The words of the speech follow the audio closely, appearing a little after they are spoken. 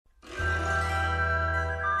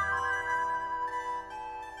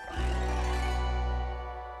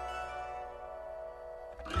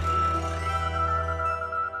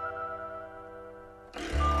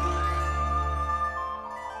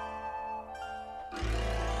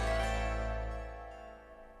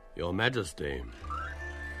Your Majesty,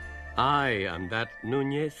 I am that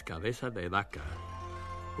Nunez Cabeza de Vaca,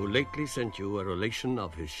 who lately sent you a relation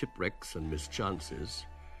of his shipwrecks and mischances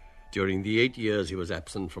during the 8 years he was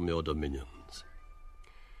absent from your dominions.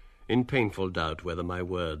 In painful doubt whether my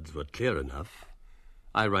words were clear enough,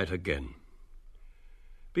 I write again.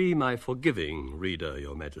 Be my forgiving reader,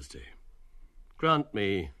 Your Majesty. Grant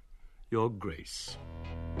me your grace.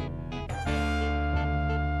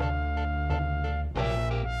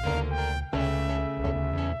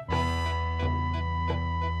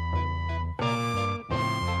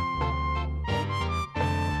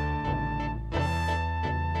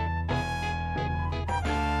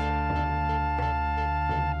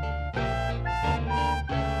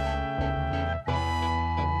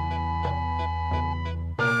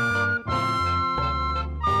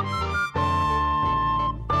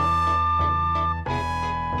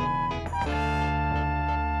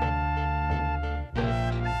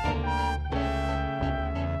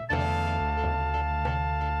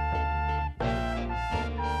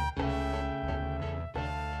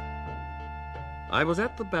 I was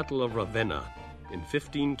at the Battle of Ravenna in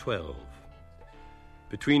 1512.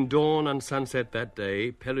 Between dawn and sunset that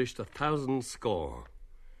day perished 1,000 score.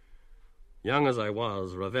 Young as I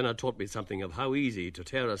was, Ravenna taught me something of how easy to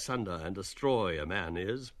tear asunder and destroy a man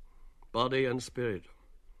is, body and spirit.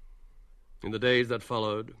 In the days that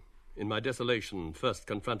followed, in my desolation, first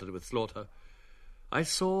confronted with slaughter, I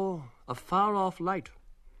saw a far-off light,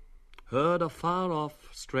 heard a far-off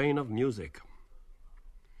strain of music.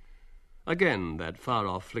 Again, that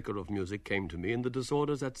far-off flicker of music came to me in the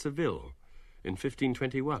disorders at Seville in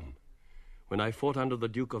 1521, when I fought under the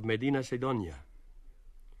Duke of Medina Sidonia.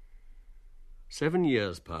 7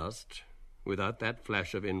 years passed without that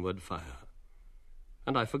flash of inward fire,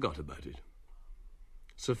 and I forgot about it.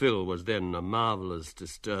 Seville was then a marvelous,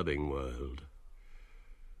 disturbing world.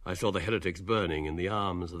 I saw the heretics burning in the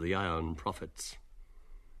arms of the iron prophets.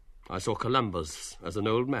 I saw Columbus as an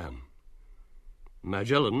old man,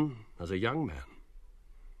 Magellan as a young man.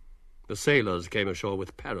 The sailors came ashore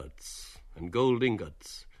with parrots and gold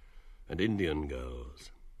ingots and Indian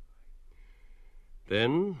girls.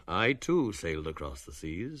 Then I too sailed across the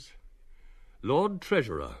seas, Lord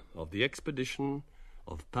Treasurer of the expedition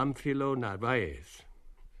of Pamphilo Narvaez.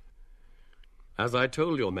 As I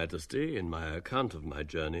told Your Majesty in my account of my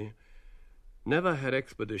journey, never had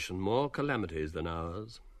expedition more calamities than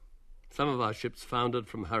ours. Some of our ships foundered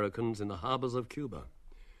from hurricanes in the harbors of Cuba.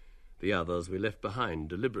 The others we left behind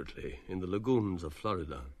deliberately in the lagoons of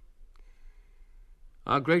Florida.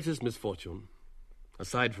 Our greatest misfortune,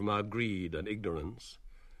 aside from our greed and ignorance,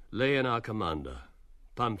 lay in our commander,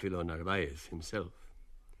 Pamphilo Narvaez himself.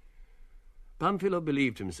 Pamphilo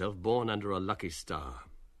believed himself born under a lucky star,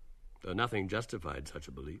 though nothing justified such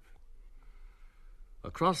a belief.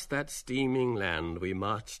 Across that steaming land we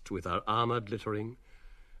marched with our armor glittering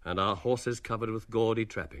and our horses covered with gaudy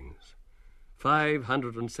trappings,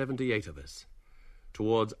 578 of us,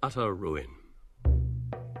 towards utter ruin.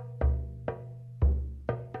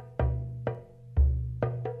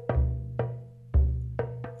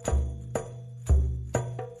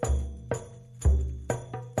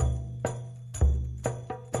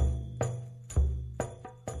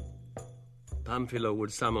 Pamphilo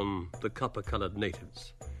would summon the copper-colored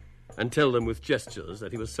natives and tell them with gestures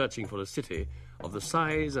that he was searching for a city of the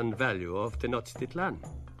size and value of Tenochtitlan.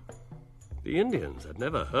 The Indians had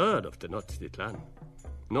never heard of Tenochtitlan,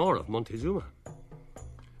 nor of Montezuma.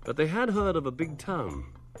 But they had heard of a big town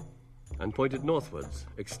and pointed northwards,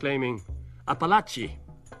 exclaiming, "Apalache!"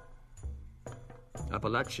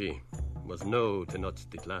 Apalache was no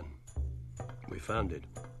Tenochtitlan. We found it.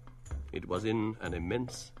 It was in an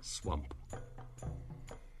immense swamp.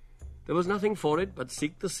 There was nothing for it but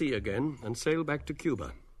seek the sea again and sail back to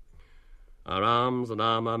Cuba. Our arms and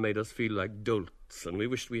armor made us feel like dolts, and we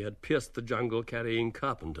wished we had pierced the jungle carrying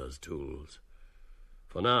carpenter's tools.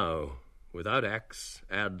 For now, without axe,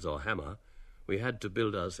 adze, or hammer, we had to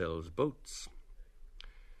build ourselves boats.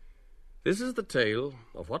 This is the tale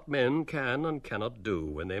of what men can and cannot do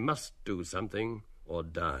when they must do something or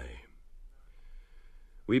die.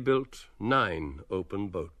 We built 9 open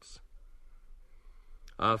boats.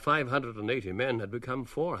 Our 580 men had become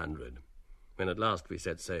 400 when at last we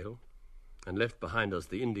set sail and left behind us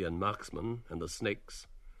the Indian marksmen and the snakes,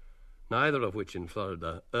 neither of which in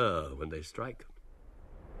Florida err when they strike.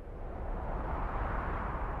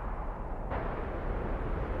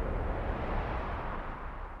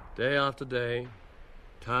 Day after day,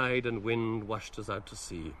 tide and wind washed us out to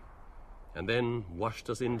sea, and then washed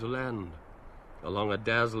us into land along a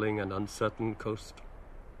dazzling and uncertain coast.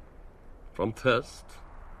 From thirst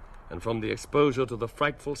and from the exposure to the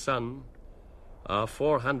frightful sun, our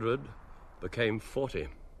 400 became 40.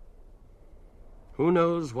 Who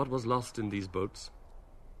knows what was lost in these boats?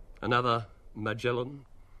 Another Magellan,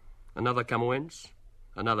 another Camoens,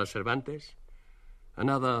 another Cervantes,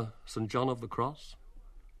 another St. John of the Cross?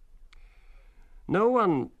 No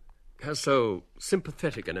one has so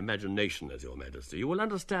sympathetic an imagination as Your Majesty. You will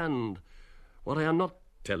understand what I am not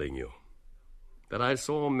telling you, that I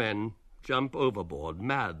saw men jump overboard,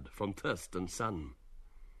 mad from thirst and sun,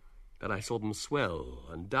 that I saw them swell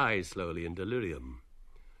and die slowly in delirium,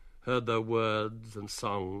 heard their words and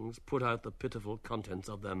songs put out the pitiful contents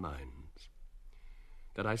of their minds,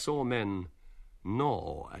 that I saw men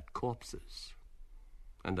gnaw at corpses,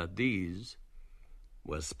 and that these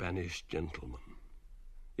were Spanish gentlemen.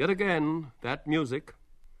 Yet again, that music,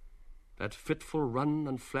 that fitful run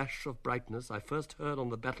and flash of brightness I first heard on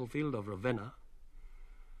the battlefield of Ravenna.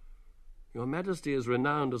 Your Majesty is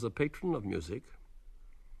renowned as a patron of music.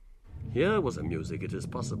 Here was a music, it is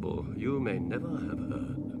possible, you may never have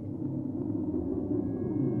heard.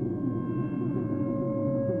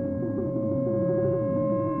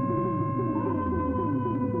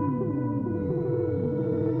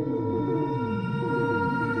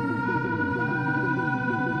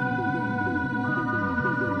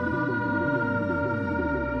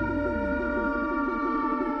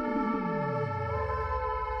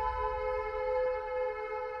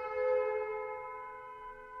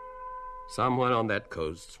 Somewhere on that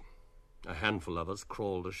coast, a handful of us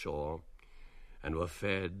crawled ashore and were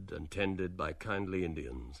fed and tended by kindly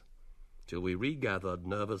Indians till we regathered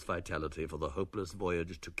nervous vitality for the hopeless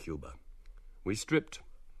voyage to Cuba. We stripped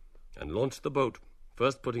and launched the boat,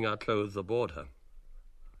 first putting our clothes aboard her.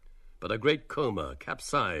 But a great comber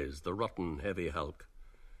capsized the rotten, heavy hulk,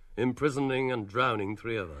 imprisoning and drowning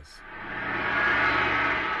 3 of us.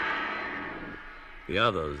 The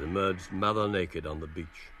others emerged mother naked on the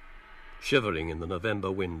beach, shivering in the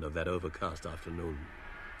November wind of that overcast afternoon.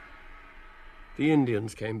 The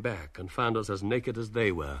Indians came back and found us as naked as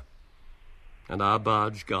they were, and our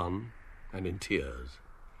barge gone and in tears.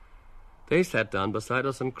 They sat down beside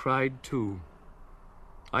us and cried too.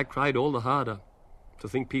 I cried all the harder to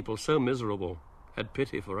think people so miserable had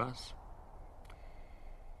pity for us.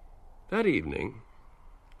 That evening,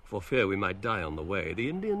 for fear we might die on the way, the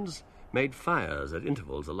Indians made fires at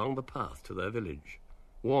intervals along the path to their village,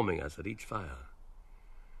 warming us at each fire.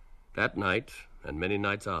 That night, and many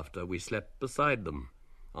nights after, we slept beside them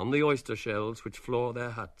on the oyster shells which floor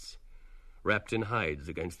their huts, wrapped in hides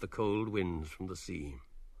against the cold winds from the sea.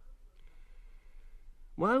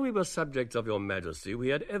 While we were subjects of Your Majesty, we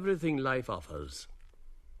had everything life offers,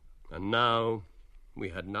 and now we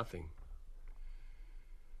had nothing.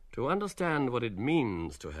 To understand what it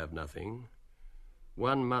means to have nothing,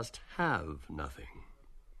 one must have nothing.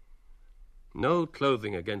 No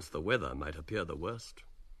clothing against the weather might appear the worst,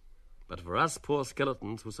 but for us poor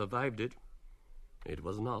skeletons who survived it, it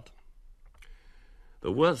was not.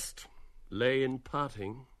 The worst lay in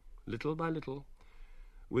parting, little by little,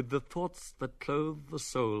 with the thoughts that clothe the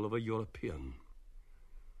soul of a European,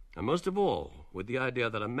 and most of all with the idea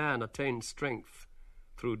that a man attains strength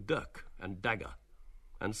through dirk and dagger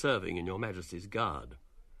and serving in Your Majesty's guard.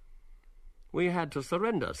 We had to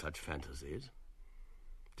surrender such fantasies,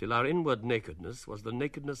 till our inward nakedness was the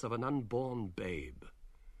nakedness of an unborn babe,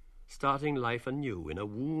 starting life anew in a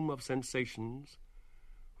womb of sensations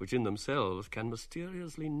which in themselves can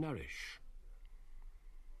mysteriously nourish.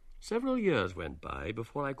 Several years went by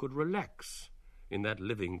before I could relax in that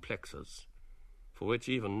living plexus, for which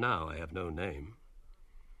even now I have no name.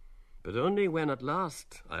 But only when at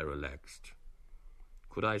last I relaxed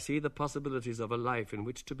could I see the possibilities of a life in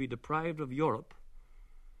which to be deprived of Europe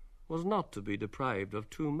was not to be deprived of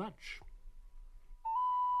too much.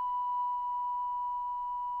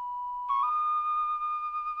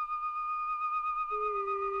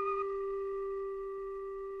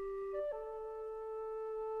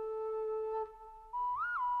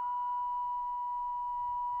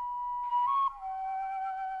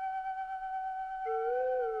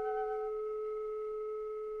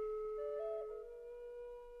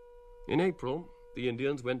 In April, the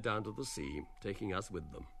Indians went down to the sea, taking us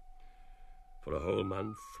with them. For a whole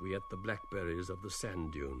month, we ate the blackberries of the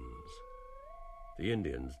sand dunes. The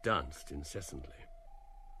Indians danced incessantly.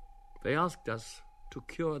 They asked us to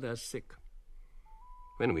cure their sick.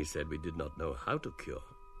 When we said we did not know how to cure,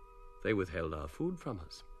 they withheld our food from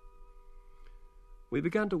us. We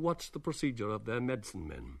began to watch the procedure of their medicine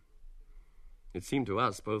men. It seemed to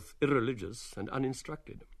us both irreligious and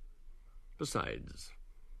uninstructed. Besides,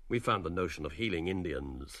 we found the notion of healing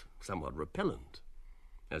Indians somewhat repellent,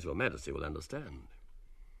 as Your Majesty will understand.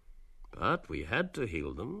 But we had to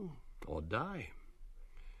heal them or die.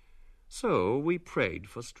 So we prayed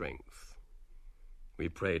for strength. We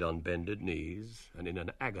prayed on bended knees and in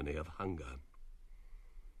an agony of hunger.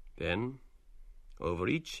 Then, over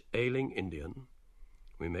each ailing Indian,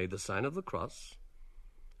 we made the sign of the cross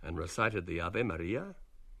and recited the Ave Maria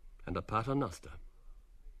and a Pater Noster.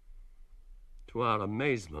 To our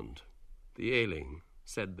amazement, the ailing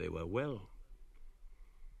said they were well.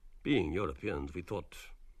 Being Europeans, we thought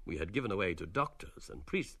we had given away to doctors and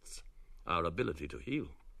priests our ability to heal.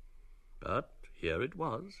 But here it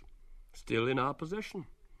was, still in our possession,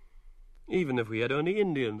 even if we had only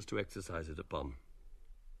Indians to exercise it upon.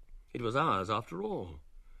 It was ours after all.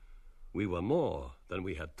 We were more than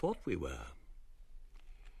we had thought we were.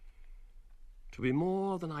 To be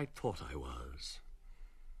more than I thought I was,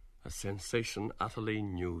 a sensation utterly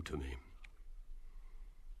new to me.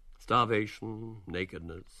 Starvation,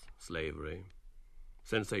 nakedness, slavery,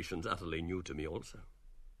 sensations utterly new to me also.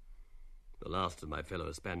 The last of my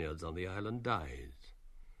fellow Spaniards on the island dies.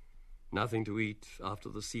 Nothing to eat after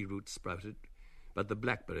the sea roots sprouted but the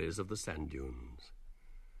blackberries of the sand dunes.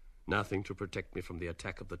 Nothing to protect me from the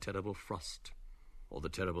attack of the terrible frost or the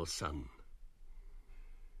terrible sun.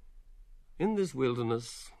 In this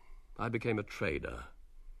wilderness, I became a trader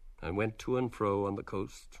and went to and fro on the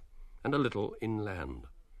coast and a little inland.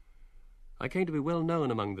 I came to be well known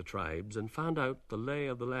among the tribes and found out the lay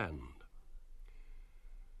of the land.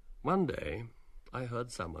 One day, I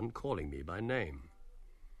heard someone calling me by name.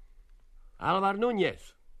 Alvar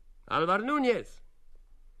Núñez! Alvar Núñez!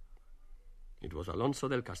 It was Alonso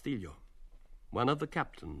del Castillo, one of the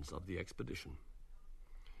captains of the expedition.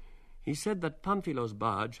 He said that Pamfilo's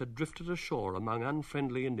barge had drifted ashore among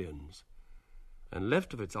unfriendly Indians, and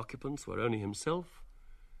left of its occupants were only himself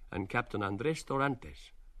and Captain Andrés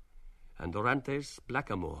Dorantes, and Dorantes'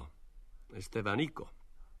 blackamoor, Estevanico.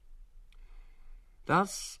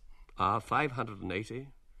 Thus, our 580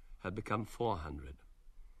 had become 400,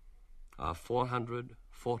 our 400,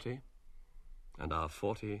 40, and our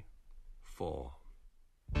 40, 4.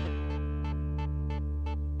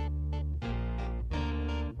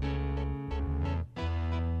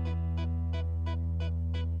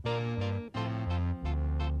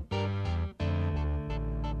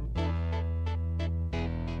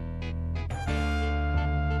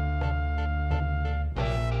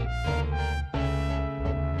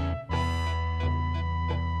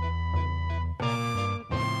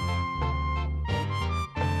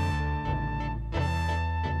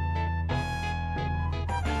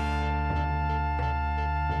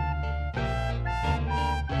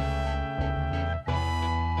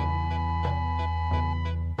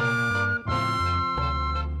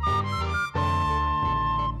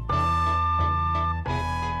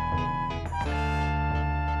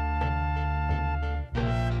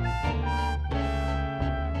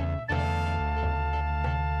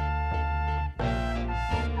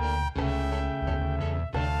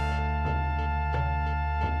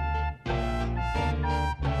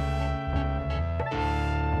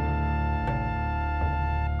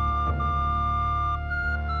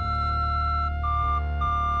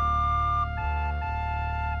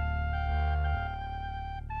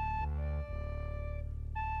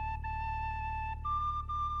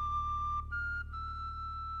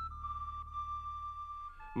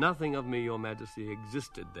 Nothing of me, Your Majesty,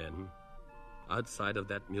 existed then, outside of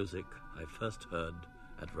that music I first heard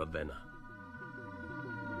at Ravenna.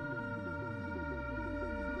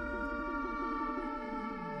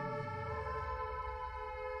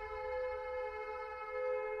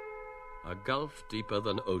 A gulf deeper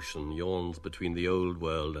than ocean yawns between the old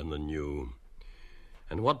world and the new,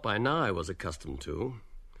 and what by now I was accustomed to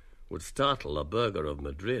would startle a burgher of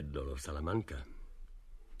Madrid or of Salamanca.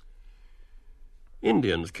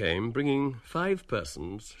 Indians came, bringing 5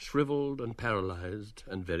 persons, shriveled and paralyzed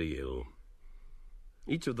and very ill.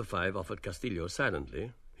 Each of the 5 offered Castillo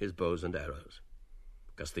silently his bows and arrows.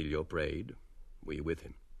 Castillo prayed, we with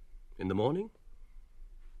him. In the morning,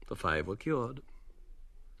 the 5 were cured.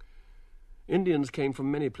 Indians came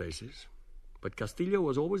from many places, but Castillo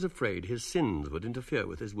was always afraid his sins would interfere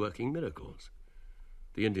with his working miracles.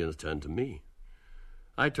 The Indians turned to me.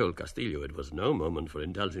 I told Castillo it was no moment for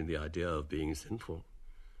indulging the idea of being sinful,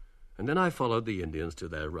 and then I followed the Indians to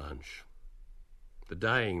their ranch. The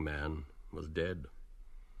dying man was dead.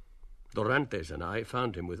 Dorantes and I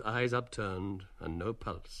found him with eyes upturned and no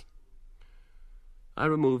pulse. I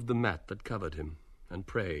removed the mat that covered him and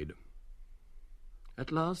prayed.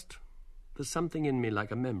 At last, the something in me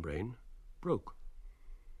like a membrane broke,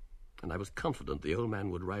 and I was confident the old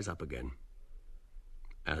man would rise up again.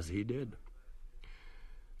 As he did.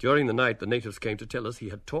 During the night, the natives came to tell us he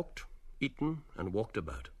had talked eaten, and walked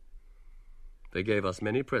about. They gave us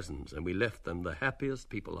many presents, and we left them the happiest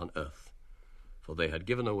people on earth, for they had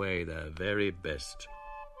given away their very best.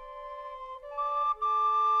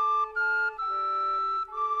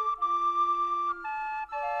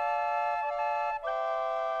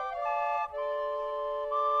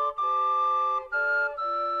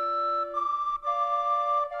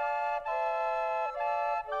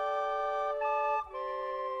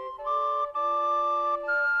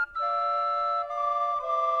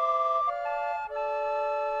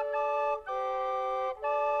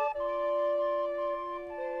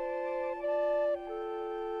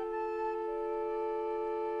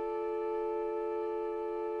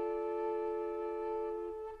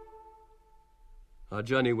 Our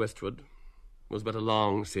journey westward was but a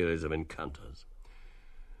long series of encounters.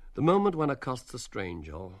 The moment one accosts a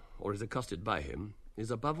stranger, or is accosted by him, is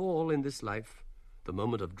above all in this life the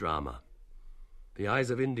moment of drama. The eyes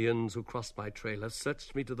of Indians who crossed my trail have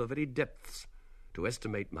searched me to the very depths to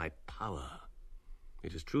estimate my power.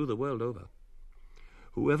 It is true the world over.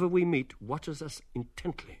 Whoever we meet watches us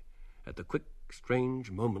intently at the quick, strange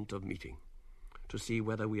moment of meeting, to see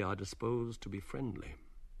whether we are disposed to be friendly.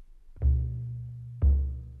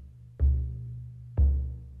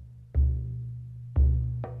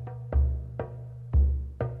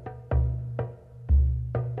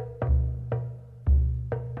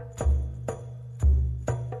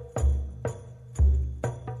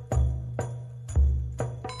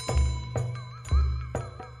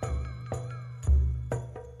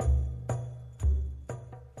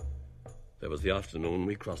 There was the afternoon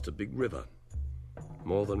we crossed a big river,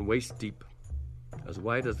 more than waist deep, as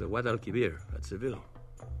wide as the Guadalquivir at Seville,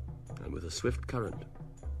 and with a swift current.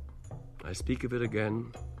 I speak of it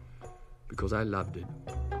again because I loved it.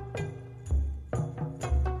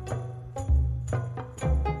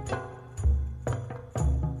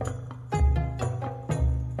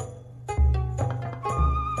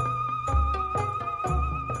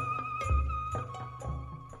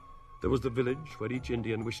 There was the village where each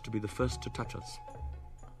Indian wished to be the first to touch us,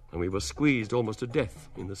 and we were squeezed almost to death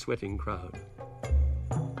in the sweating crowd.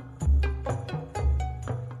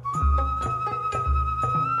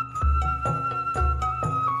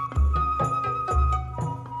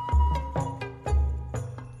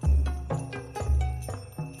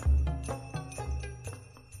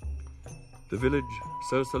 The village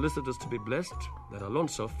so solicitous to be blessed that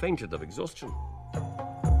Alonso fainted of exhaustion.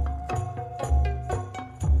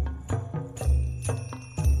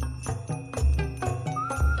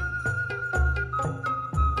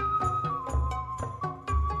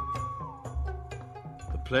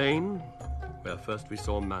 Plain, where first we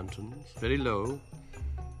saw mountains, very low,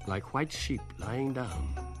 like white sheep lying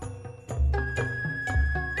down.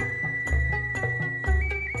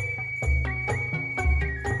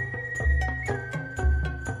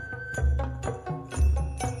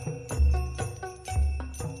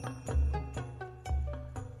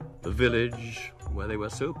 The village, where they were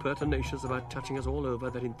so pertinacious about touching us all over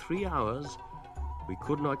that in 3 hours we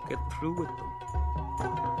could not get through with them.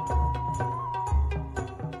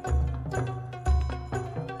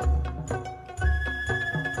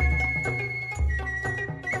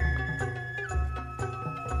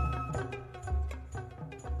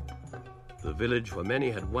 The village where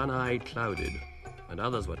many had one eye clouded, and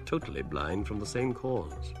others were totally blind from the same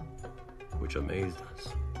cause, which amazed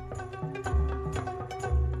us.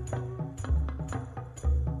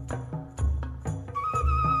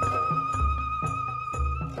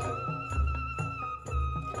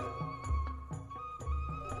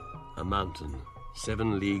 A mountain,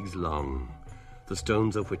 7 leagues long, the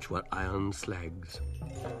stones of which were iron slags.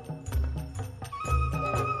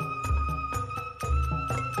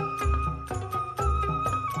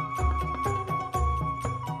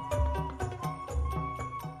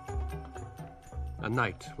 A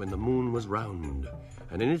night when the moon was round,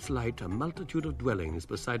 and in its light a multitude of dwellings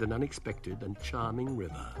beside an unexpected and charming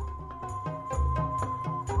river.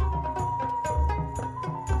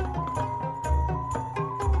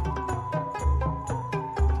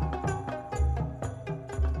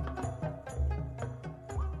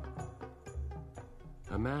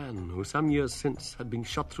 A man who some years since had been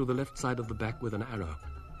shot through the left side of the back with an arrow.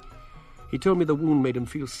 He told me the wound made him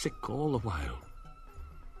feel sick all the while.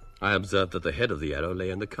 I observed that the head of the arrow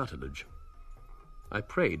lay in the cartilage. I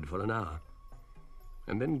prayed for an hour,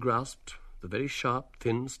 and then grasped the very sharp,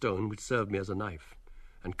 thin stone which served me as a knife,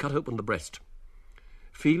 and cut open the breast.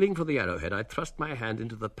 Feeling for the arrowhead, I thrust my hand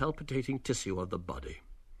into the palpitating tissue of the body.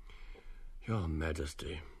 Your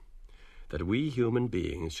Majesty, that we human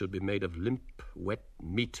beings should be made of limp, wet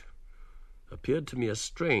meat appeared to me as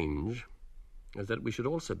strange as that we should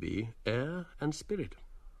also be air and spirit.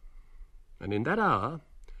 And in that hour,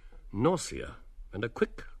 nausea and a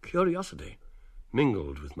quick curiosity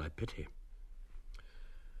mingled with my pity.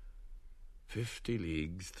 50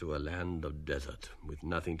 leagues through a land of desert, with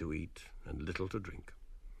nothing to eat and little to drink.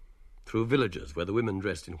 Through villages where the women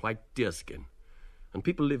dressed in white deerskin, and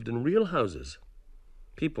people lived in real houses.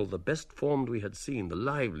 People the best formed we had seen, the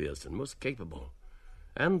liveliest and most capable,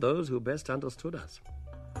 and those who best understood us.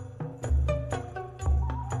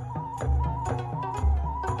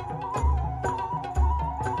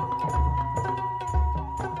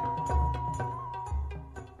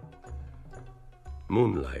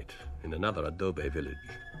 Moonlight in another adobe village,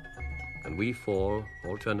 and we four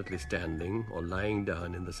alternately standing or lying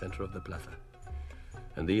down in the center of the plaza,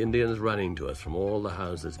 and the Indians running to us from all the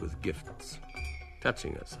houses with gifts,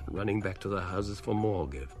 touching us and running back to the houses for more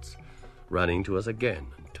gifts, running to us again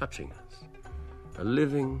and touching us. A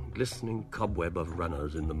living, glistening cobweb of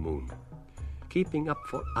runners in the moon, keeping up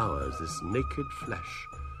for hours this naked flesh,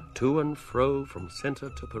 to and fro from center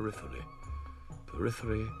to periphery,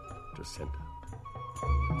 periphery to center. A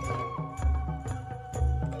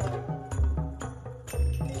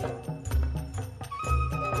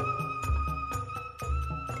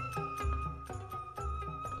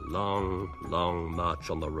long, long march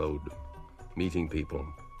on the road, meeting people,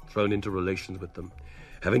 thrown into relations with them,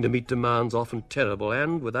 having to meet demands often terrible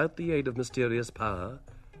and, without the aid of mysterious power,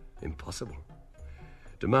 impossible.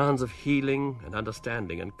 Demands of healing and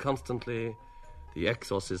understanding, and constantly the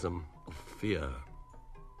exorcism of fear.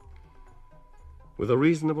 With a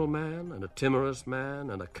reasonable man and a timorous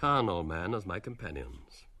man and a carnal man as my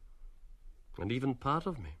companions, and even part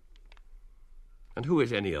of me. And who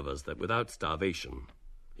is any of us that without starvation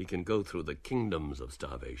he can go through the kingdoms of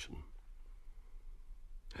starvation?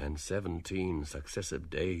 And 17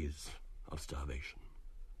 successive days of starvation.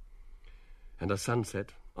 And a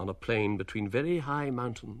sunset on a plain between very high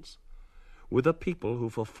mountains, with a people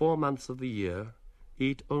who for 4 months of the year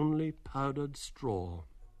eat only powdered straw.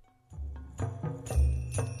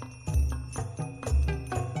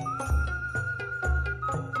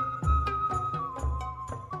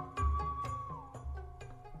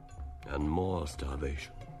 And more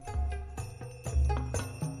starvation.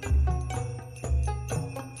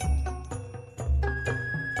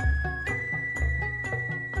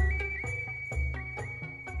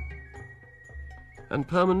 And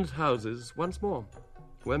permanent houses once more,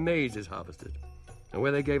 where maize is harvested, and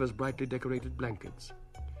where they gave us brightly decorated blankets.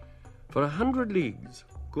 For 100 leagues,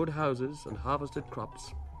 good houses and harvested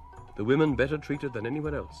crops, the women better treated than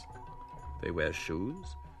anywhere else. They wear shoes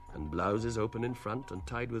and blouses open in front and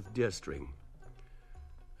tied with deer string.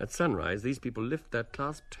 At sunrise, these people lift their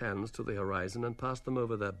clasped hands to the horizon and pass them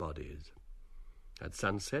over their bodies. At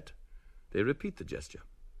sunset, they repeat the gesture.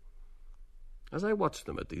 As I watched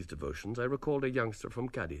them at these devotions, I recalled a youngster from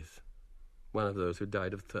Cadiz, one of those who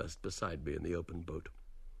died of thirst beside me in the open boat.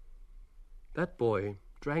 That boy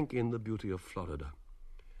drank in the beauty of Florida,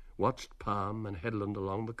 watched palm and headland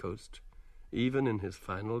along the coast, even in his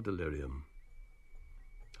final delirium.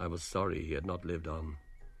 I was sorry he had not lived on,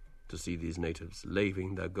 to see these natives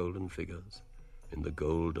laving their golden figures in the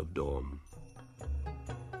gold of dawn.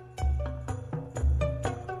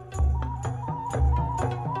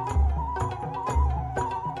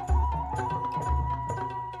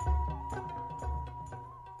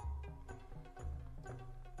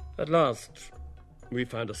 At last, we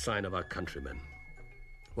found a sign of our countrymen,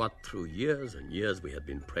 what through years and years we had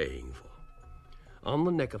been praying for. On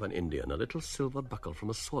the neck of an Indian, a little silver buckle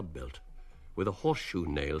from a sword belt, with a horseshoe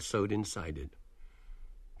nail sewed inside it.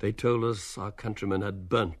 They told us our countrymen had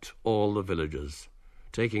burnt all the villages,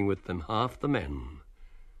 taking with them half the men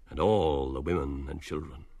and all the women and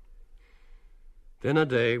children. Then a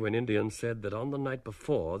day when Indians said that on the night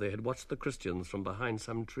before they had watched the Christians from behind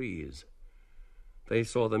some trees. They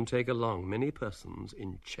saw them take along many persons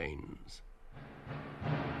in chains.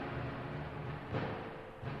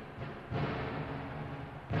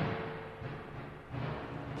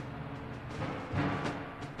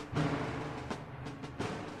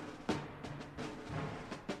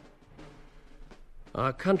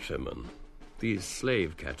 Our countrymen, these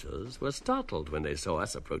slave catchers, were startled when they saw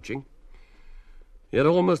us approaching. Yet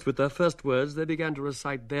almost with their first words they began to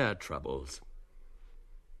recite their troubles.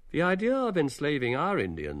 The idea of enslaving our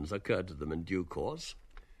Indians occurred to them in due course,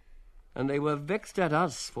 and they were vexed at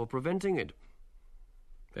us for preventing it.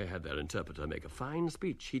 They had their interpreter make a fine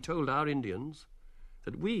speech. He told our Indians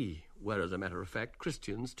that we were, as a matter of fact,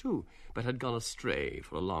 Christians too, but had gone astray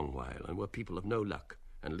for a long while and were people of no luck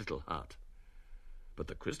and little heart. But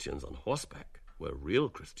the Christians on horseback were real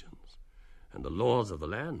Christians, and the laws of the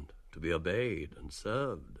land to be obeyed and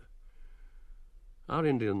served. Our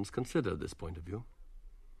Indians considered this point of view.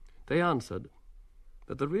 They answered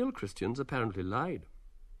that the real Christians apparently lied,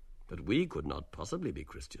 that we could not possibly be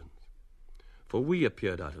Christians, for we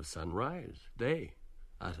appeared out of sunrise, they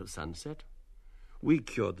out of sunset. We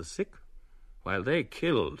cured the sick, while they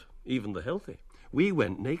killed even the healthy. We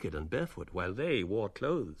went naked and barefoot, while they wore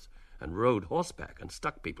clothes and rode horseback and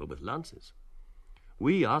struck people with lances.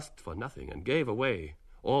 We asked for nothing and gave away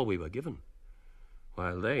all we were given,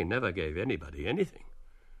 while they never gave anybody anything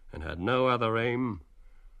and had no other aim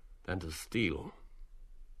than to steal.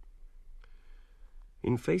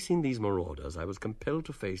 In facing these marauders, I was compelled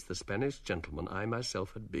to face the Spanish gentleman I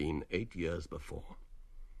myself had been 8 years before.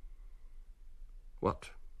 What,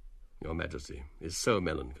 Your Majesty, is so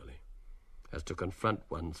melancholy as to confront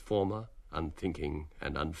one's former unthinking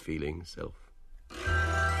and unfeeling self?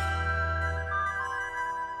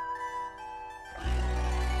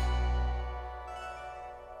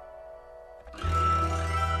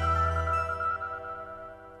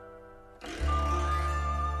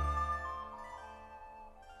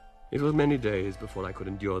 It was many days before I could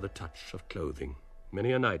endure the touch of clothing,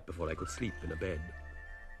 many a night before I could sleep in a bed.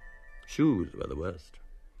 Shoes were the worst.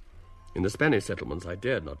 In the Spanish settlements I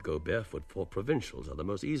dared not go barefoot, for provincials are the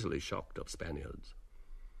most easily shocked of Spaniards.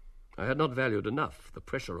 I had not valued enough the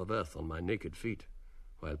pressure of earth on my naked feet,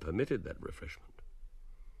 while permitted that refreshment.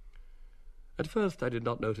 At first I did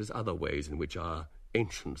not notice other ways in which our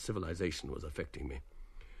ancient civilization was affecting me,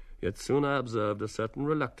 yet soon I observed a certain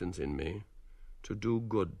reluctance in me to do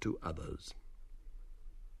good to others.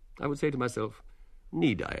 I would say to myself,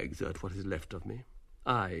 need I exert what is left of me?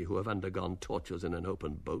 I, who have undergone tortures in an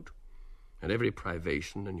open boat, and every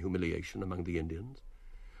privation and humiliation among the Indians,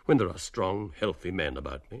 when there are strong, healthy men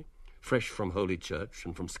about me, fresh from Holy Church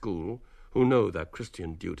and from school, who know their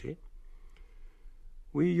Christian duty.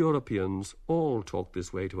 We Europeans all talk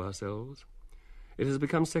this way to ourselves. It has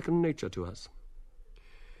become second nature to us.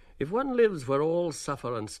 If one lives where all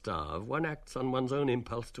suffer and starve, one acts on one's own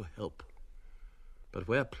impulse to help. But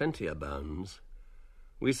where plenty abounds,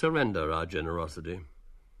 we surrender our generosity,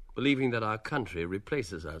 believing that our country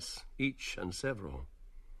replaces us, each and several.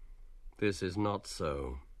 This is not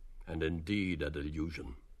so, and indeed a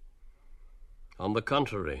delusion. On the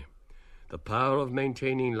contrary, the power of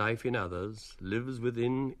maintaining life in others lives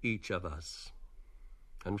within each of us,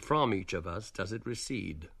 and from each of us does it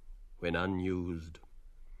recede when unused.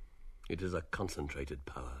 It is a concentrated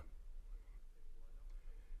power.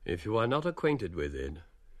 If you are not acquainted with it,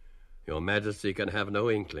 Your Majesty can have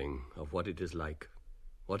no inkling of what it is like,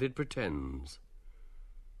 what it pretends,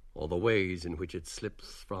 or the ways in which it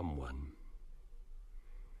slips from one.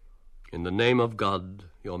 In the name of God,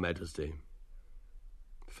 Your Majesty,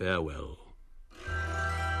 farewell.